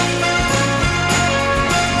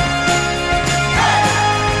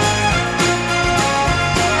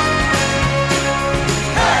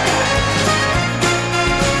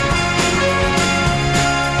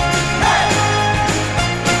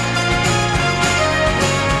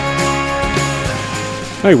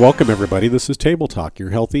Hi, welcome everybody. This is Table Talk,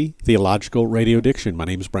 your healthy theological radio diction. My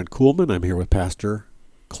name is Brent Kuhlman. I'm here with Pastor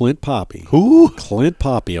Clint Poppy. Who? Clint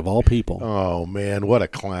Poppy, of all people. Oh, man, what a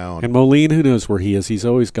clown. And Moline, who knows where he is? He's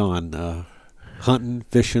always gone hunting,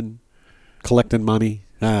 fishing, collecting money.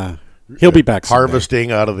 He'll be back someday.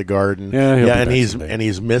 Harvesting out of the garden. Yeah, he'll be back and someday.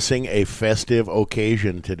 he's missing a festive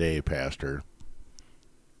occasion today, Pastor.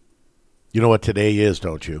 You know what today is,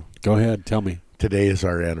 don't you? Go ahead, tell me. Today is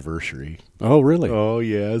our anniversary. Oh, really? Oh,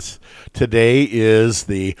 yes. Today is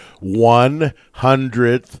the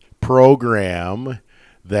 100th program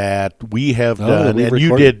that we have done. we've And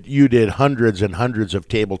recorded. you did hundreds and hundreds of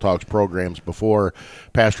Table Talks programs before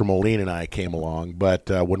Pastor Moline and I came along. But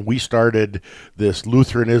when we started this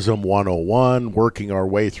Lutheranism 101, working our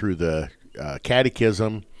way through the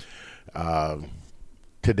Catechism,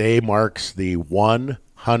 today marks the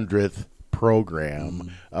 100th program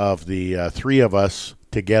of the three of us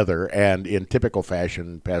together, and in typical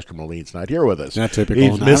fashion, Pastor Moline's not here with us. Not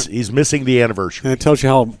typical. He's missing the anniversary. And it tells you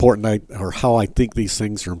how important how I think these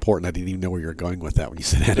things are important. I didn't even know where you were going with that when you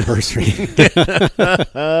said anniversary.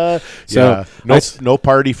 No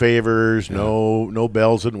party favors, no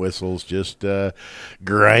bells and whistles, just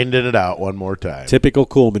grinding it out one more time. Typical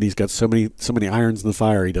Kuhlman. He's got so many irons in the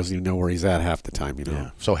fire, he doesn't even know where he's at half the time.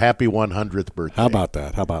 Yeah. So happy 100th birthday. How about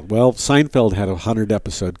that? Well, Seinfeld had 100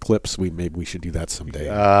 episode clips. Maybe we should do that someday.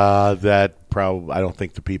 That probably, I don't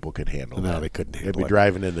think the people could handle that. No, they couldn't handle it. They'd be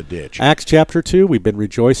driving in the ditch. Acts chapter 2, we've been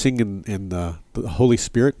rejoicing in the Holy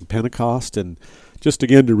Spirit and Pentecost. And just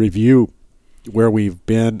again to review where we've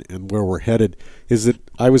been and where we're headed, is that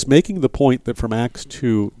I was making the point that from Acts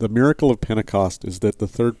 2, the miracle of Pentecost is that the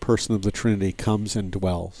third person of the Trinity comes and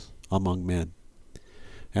dwells among men.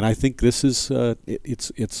 And I think this is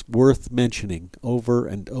it's worth mentioning over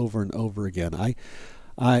and over and over again.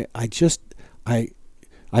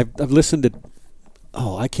 I've listened to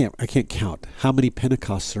I can't count how many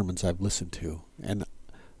Pentecost sermons I've listened to, and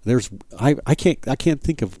I can't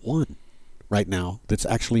think of one right now that's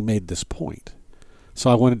actually made this point. So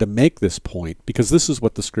I wanted to make this point because this is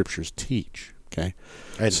what the scriptures teach. Okay,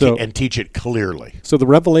 and teach it clearly. So the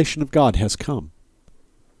revelation of God has come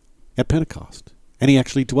at Pentecost, and He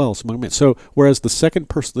actually dwells among men. So whereas the second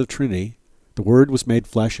person of the Trinity, the Word was made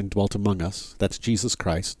flesh and dwelt among us, that's Jesus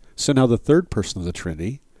Christ. So now the third person of the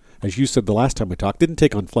Trinity, as you said the last time we talked, didn't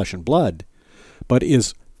take on flesh and blood, but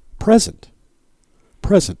is present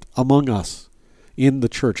among us in the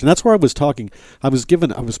church. And that's where I was talking. I was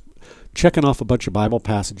checking off a bunch of Bible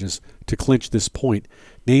passages to clinch this point,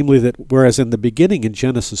 namely that whereas in the beginning in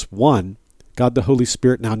Genesis 1, God the Holy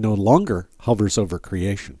Spirit now no longer hovers over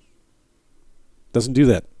creation. Doesn't do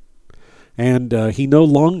that. And He no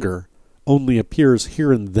longer only appears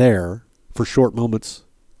here and there for short moments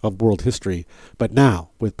of world history, but now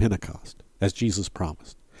with Pentecost, as Jesus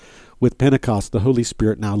promised. With Pentecost, the Holy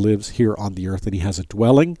Spirit now lives here on the earth, and He has a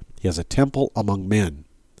dwelling, He has a temple among men.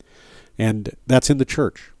 And that's in the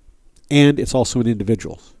church. And it's also in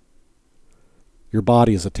individuals. Your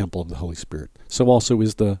body is a temple of the Holy Spirit. So also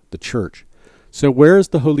is the church. So where is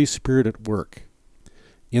the Holy Spirit at work?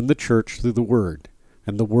 In the church through the Word.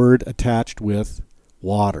 And the Word attached with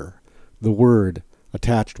water. The Word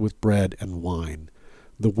attached with bread and wine.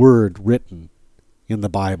 The Word written in the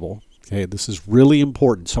Bible. Okay, this is really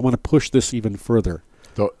important. So I want to push this even further.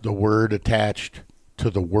 The Word attached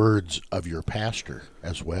to the words of your pastor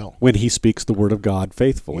as well. When he speaks the Word of God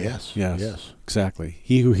faithfully. Yes. Exactly.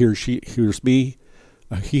 He who hears me,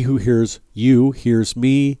 he who hears you hears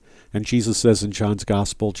me. And Jesus says in John's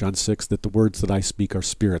Gospel, John 6, that the words that I speak are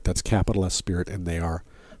spirit. That's capital S spirit, and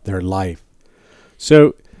they're life.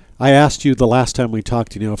 So I asked you the last time we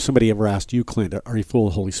talked, if somebody ever asked you, Clint, are you full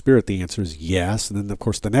of the Holy Spirit? The answer is yes. And then, of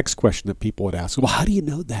course, the next question that people would ask, well, how do you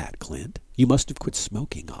know that, Clint? You must have quit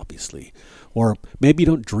smoking, obviously. Or maybe you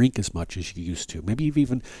don't drink as much as you used to. Maybe you've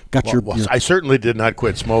even got your... I certainly did not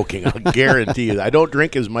quit smoking. I'll guarantee you. I don't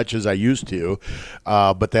drink as much as I used to,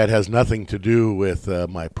 but that has nothing to do with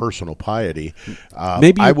my personal piety.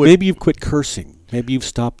 Maybe you've quit cursing. Maybe you've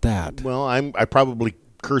stopped that. Well, I probably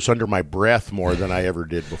curse under my breath more than I ever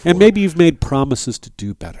did before. And maybe you've made promises to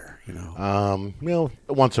do better.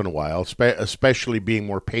 Once in a while, especially being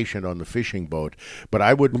more patient on the fishing boat. But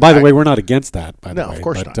I would. By the way, we're not against that. By the way, no, of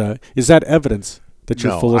course not. Is that evidence that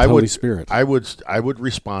you're full of the Holy Spirit? I would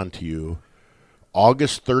respond to you,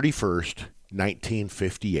 August 31st,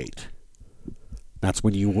 1958. That's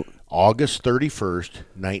when you. August 31st,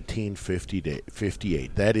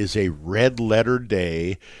 1958. That is a red letter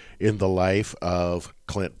day in the life of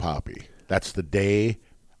Clint Poppy. That's the day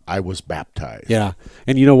I was baptized. Yeah.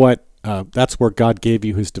 And you know what? That's where God gave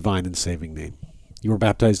you his divine and saving name. You were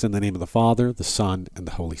baptized in the name of the Father, the Son, and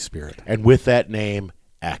the Holy Spirit. And with that name,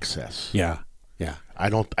 access. Yeah, yeah. I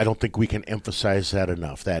don't think we can emphasize that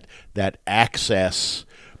enough. That access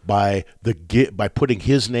by putting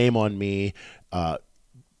His name on me,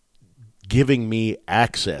 giving me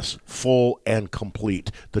access, full and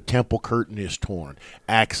complete. The temple curtain is torn.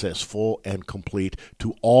 Access, full and complete,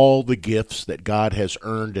 to all the gifts that God has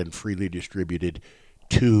earned and freely distributed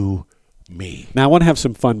to me. Now, I want to have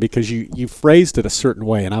some fun because you phrased it a certain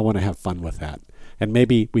way, and I want to have fun with that. And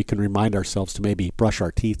maybe we can remind ourselves to maybe brush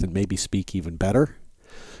our teeth and maybe speak even better.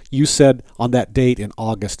 You said on that date in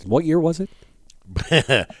August, what year was it?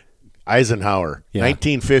 Eisenhower, Yeah.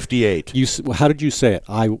 1958. How did you say it?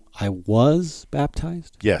 I was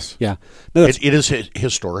baptized? Yes. Yeah. No, that's, It is a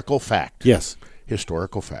historical fact. yes.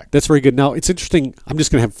 Historical fact. That's very good. Now, it's interesting. I'm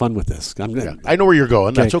just going to have fun with this. Yeah. I know where you're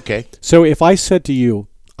going. That's okay. So if I said to you,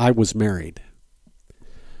 I was married,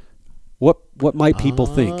 what might people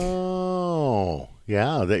think? Oh,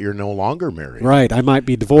 yeah, that you're no longer married. Right. I might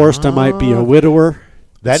be divorced. I might be a widower.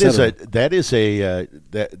 That is etc.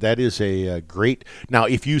 that is a great. Now,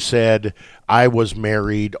 if you said I was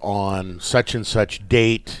married on such and such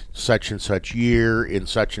date, such and such year, in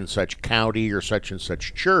such and such county or such and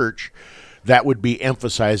such church, that would be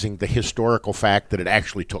emphasizing the historical fact that it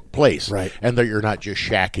actually took place, Right. and that you're not just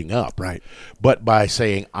shacking up. Right. But by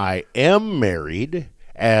saying I am married,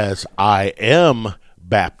 as I am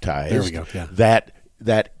baptized, There we go, yeah.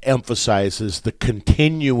 that emphasizes the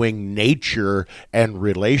continuing nature and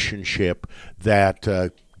relationship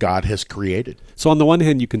that God has created. So on the one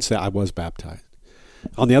hand, you can say, I was baptized.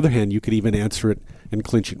 On the other hand, you could even answer it and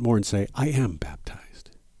clinch it more and say, I am baptized.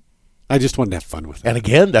 I just wanted to have fun with that. And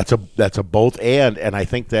again, that's a both and I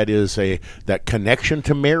think that is that connection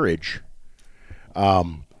to marriage.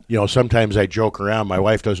 Sometimes I joke around. My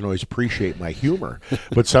wife doesn't always appreciate my humor,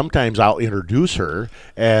 but sometimes I'll introduce her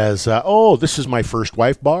as, this is my first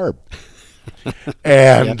wife, Barb.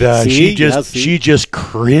 And she just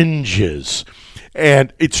cringes.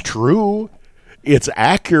 And it's true. It's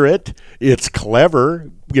accurate. It's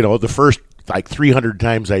clever. The first 300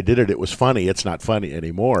 times I did it, it was funny. It's not funny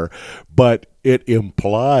anymore. But it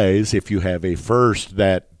implies, if you have a first,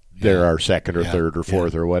 that there are second or third or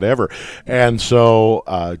fourth or whatever. And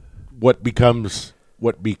so what becomes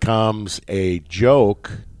a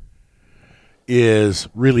joke is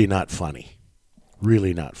really not funny.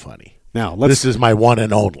 Really not funny. Now, this is my one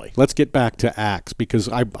and only. Let's get back to Acts, because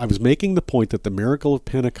I was making the point that the miracle of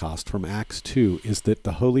Pentecost from Acts 2 is that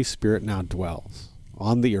the Holy Spirit now dwells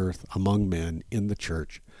on the earth among men in the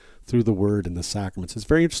church through the word and the sacraments. It's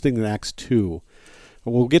very interesting that Acts 2.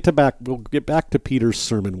 We'll get back to Peter's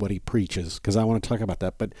sermon, what he preaches, because I want to talk about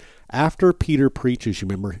that. But after Peter preaches, you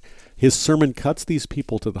remember, his sermon cuts these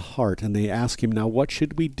people to the heart, and they ask him, now what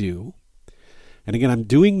should we do? And again, I'm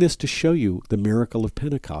doing this to show you the miracle of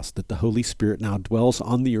Pentecost, that the Holy Spirit now dwells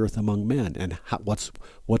on the earth among men. And what's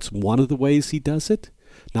one of the ways he does it?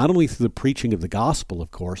 Not only through the preaching of the gospel, of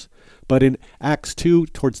course, but in Acts 2,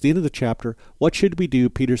 towards the end of the chapter, what should we do?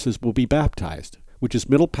 Peter says, we'll be baptized, which is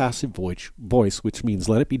middle passive voice, which means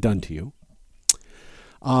let it be done to you.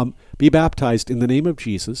 Be baptized in the name of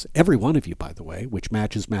Jesus, every one of you, by the way, which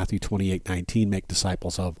matches Matthew 28:19, make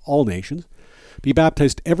disciples of all nations. Be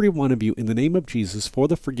baptized, every one of you, in the name of Jesus for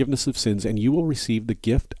the forgiveness of sins, and you will receive the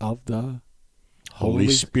gift of the Holy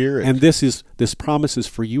Spirit. And this promise is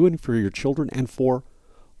for you and for your children and for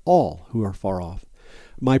all who are far off.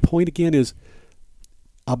 My point again is,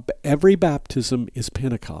 every baptism is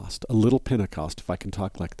Pentecost, a little Pentecost, if I can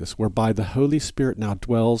talk like this, whereby the Holy Spirit now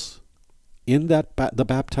dwells in the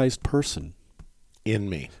baptized person. In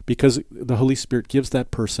me. Because the Holy Spirit gives that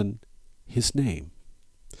person his name.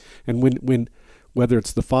 And when whether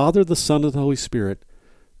it's the Father, the Son, or the Holy Spirit,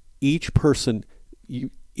 each person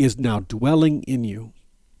is now dwelling in you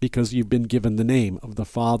because you've been given the name of the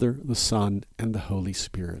Father, the Son, and the Holy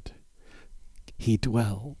Spirit. He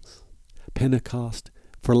dwells. Pentecost,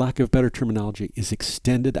 for lack of better terminology, is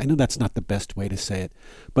extended. I know that's not the best way to say it,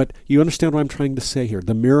 but you understand what I'm trying to say here.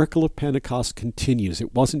 The miracle of Pentecost continues.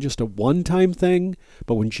 It wasn't just a one-time thing,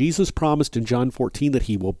 but when Jesus promised in John 14 that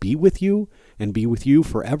he will be with you and be with you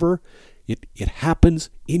forever, it happens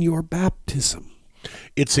in your baptism.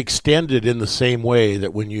 It's extended in the same way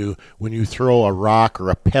that when you throw a rock or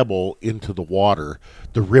a pebble into the water,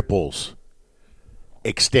 the ripples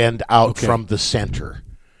extend out from the center.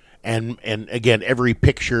 And again, every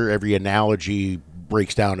picture, every analogy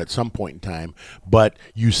breaks down at some point in time, but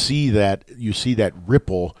you see that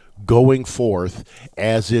ripple going forth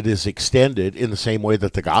as it is extended in the same way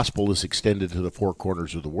that the gospel is extended to the four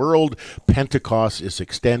corners of the world. Pentecost is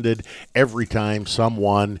extended every time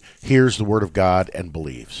someone hears the word of God and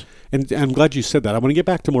believes. And I'm glad you said that. I want to get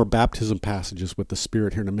back to more baptism passages with the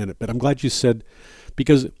Spirit here in a minute, but I'm glad you said,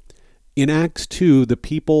 because in Acts 2, the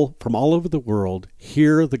people from all over the world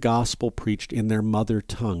hear the gospel preached in their mother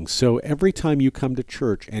tongue. So every time you come to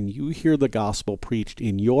church and you hear the gospel preached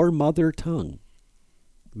in your mother tongue,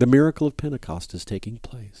 the miracle of Pentecost is taking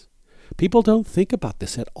place. People don't think about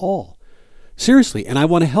this at all. Seriously, and I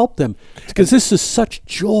want to help them because this is such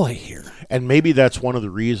joy here. And maybe that's one of the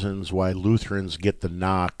reasons why Lutherans get the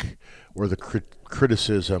knock or the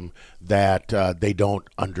criticism that they don't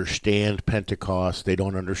understand Pentecost, they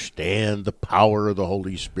don't understand the power of the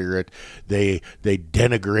Holy Spirit, they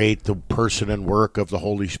denigrate the person and work of the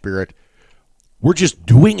Holy Spirit. We're just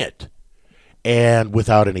doing it. And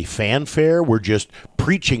without any fanfare, we're just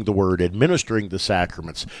preaching the word, administering the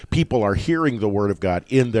sacraments. People are hearing the word of God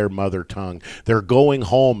in their mother tongue. They're going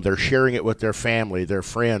home. They're sharing it with their family, their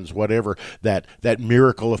friends, whatever. That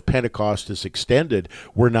miracle of Pentecost is extended.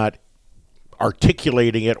 We're not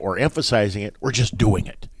articulating it or emphasizing it. We're just doing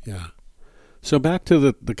it. Yeah. So back to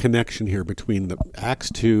the connection here between the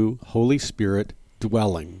Acts 2, Holy Spirit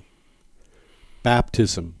dwelling,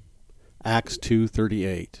 baptism, Acts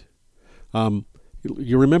 2:38.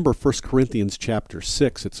 You remember 1 Corinthians chapter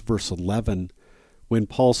 6, it's verse 11, when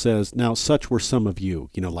Paul says, now such were some of you,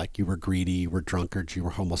 like you were greedy, you were drunkards, you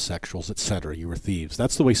were homosexuals, etc., you were thieves.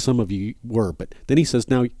 That's the way some of you were. But then he says,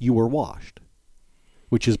 now you were washed,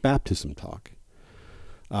 which is baptism talk.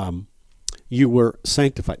 You were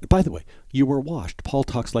sanctified. By the way, you were washed. Paul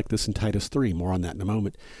talks like this in Titus 3, more on that in a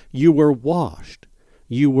moment. You were washed.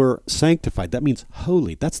 You were sanctified. That means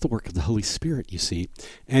holy. That's the work of the Holy Spirit, you see.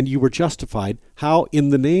 And you were justified. How? In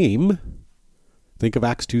the name. Think of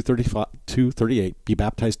Acts 2:38. Be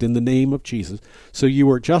baptized in the name of Jesus. So you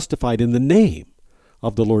were justified in the name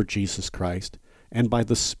of the Lord Jesus Christ and by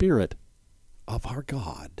the Spirit of our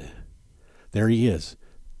God. There he is,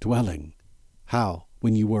 dwelling. How?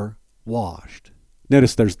 When you were washed.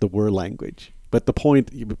 Notice there's the were language. But the point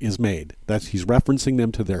is made. That he's referencing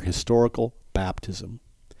them to their historical baptism.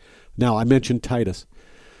 Now, I mentioned Titus.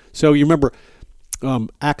 So you remember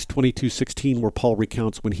Acts 22:16, where Paul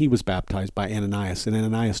recounts when he was baptized by Ananias, and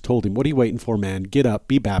Ananias told him, what are you waiting for, man? Get up,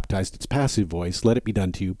 be baptized. It's passive voice. Let it be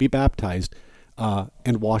done to you. Be baptized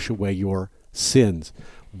and wash away your sins.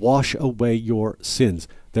 Wash away your sins.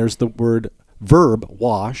 There's the verb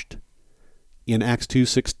washed in Acts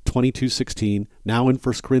 22:16, now in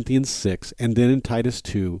 1 Corinthians 6, and then in Titus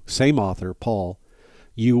 2, same author, Paul,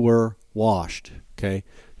 you were washed. Okay,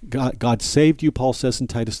 God saved you, Paul says in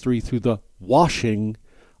Titus 3, through the washing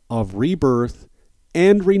of rebirth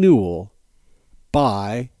and renewal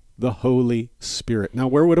by the Holy Spirit. Now,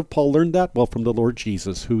 where would have Paul learned that? Well, from the Lord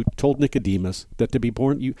Jesus, who told Nicodemus that to be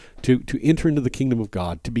born, to enter into the kingdom of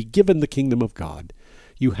God, to be given the kingdom of God,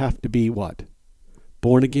 you have to be what?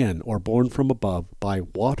 Born again, or born from above by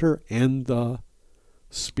water and the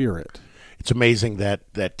Spirit. It's amazing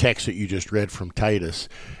that text that you just read from Titus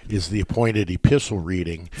is the appointed epistle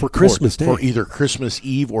reading for Christmas Day. For either Christmas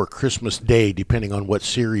Eve or Christmas Day, depending on what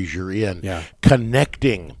series you're in. Yeah.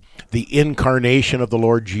 Connecting the incarnation of the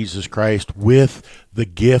Lord Jesus Christ with the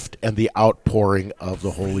gift and the outpouring of the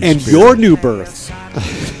Holy Spirit. And your new birth.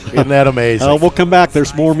 Isn't that amazing? We'll come back.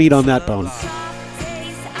 There's more meat on that bone.